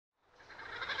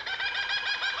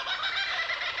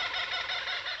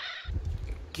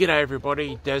G'day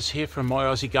everybody, Daz here from My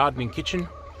Aussie Gardening Kitchen.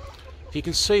 If you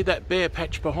can see that bare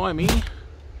patch behind me,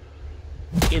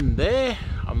 in there,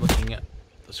 I'm looking at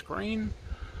the screen.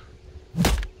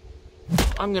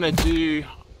 I'm gonna do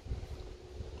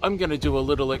a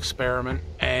little experiment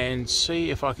and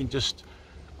see if I can just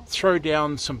throw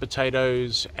down some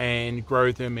potatoes and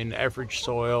grow them in average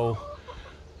soil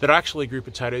that I actually grew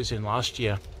potatoes in last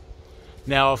year.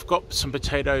 Now I've got some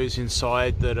potatoes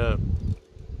inside that are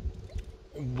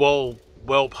well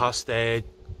past their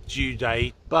due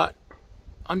date, but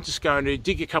I'm just going to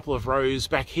dig a couple of rows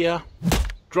back here,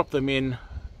 drop them in,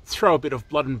 throw a bit of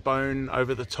blood and bone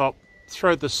over the top,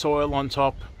 throw the soil on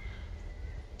top,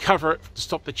 cover it to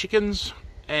stop the chickens,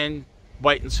 and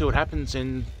wait and see what happens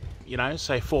in,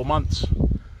 say 4 months.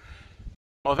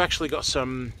 I've actually got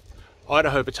some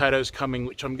Idaho potatoes coming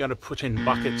which I'm going to put in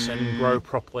buckets and grow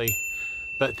properly,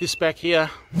 but this back here,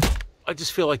 I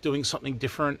just feel like doing something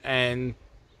different and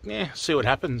see what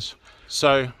happens.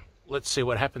 So let's see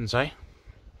what happens, eh?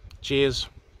 Cheers.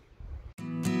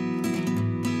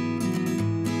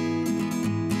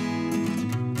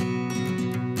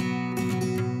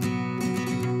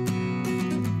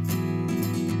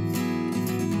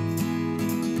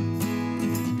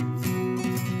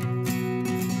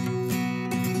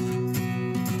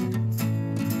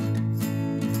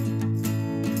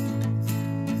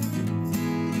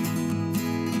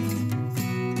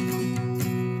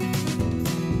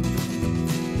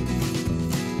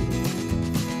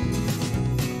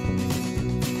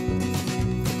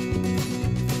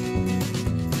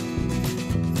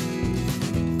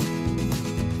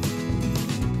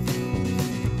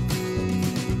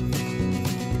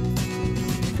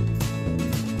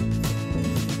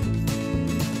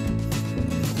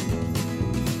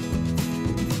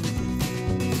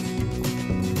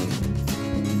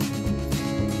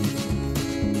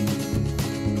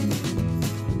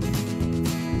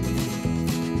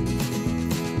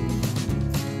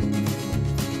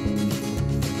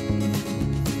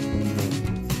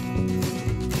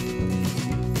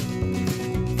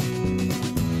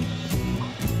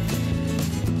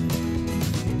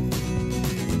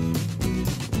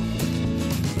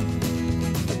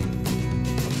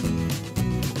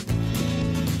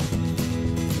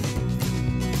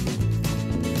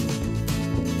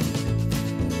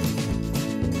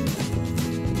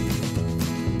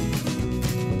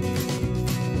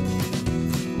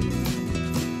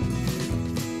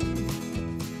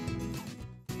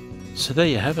 So there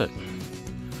you have it.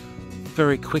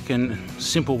 Very quick and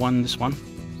simple one, this one.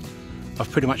 I've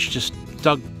pretty much just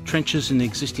dug trenches in the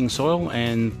existing soil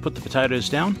and put the potatoes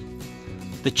down.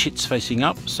 The chit's facing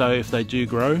up, so if they do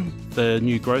grow, the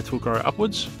new growth will grow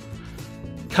upwards.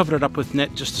 Covered it up with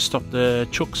net just to stop the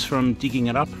chooks from digging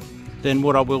it up. Then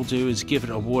what I will do is give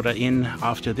it a water in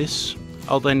after this.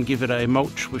 I'll then give it a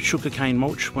mulch with sugarcane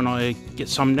mulch when I get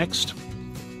some next.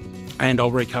 And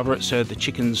I'll recover it so the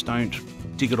chickens don't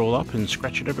dig it all up and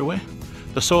scratch it everywhere.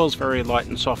 The soil's very light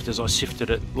and soft as I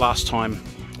sifted it last time,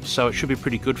 so it should be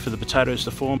pretty good for the potatoes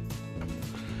to form.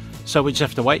 So we just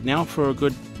have to wait now for a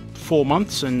good 4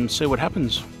 months and see what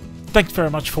happens. Thanks very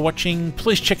much for watching.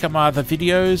 Please check out my other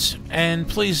videos, and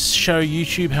please show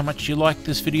YouTube how much you like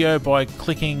this video by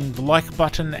clicking the like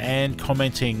button and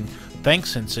commenting.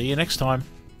 Thanks, and see you next time.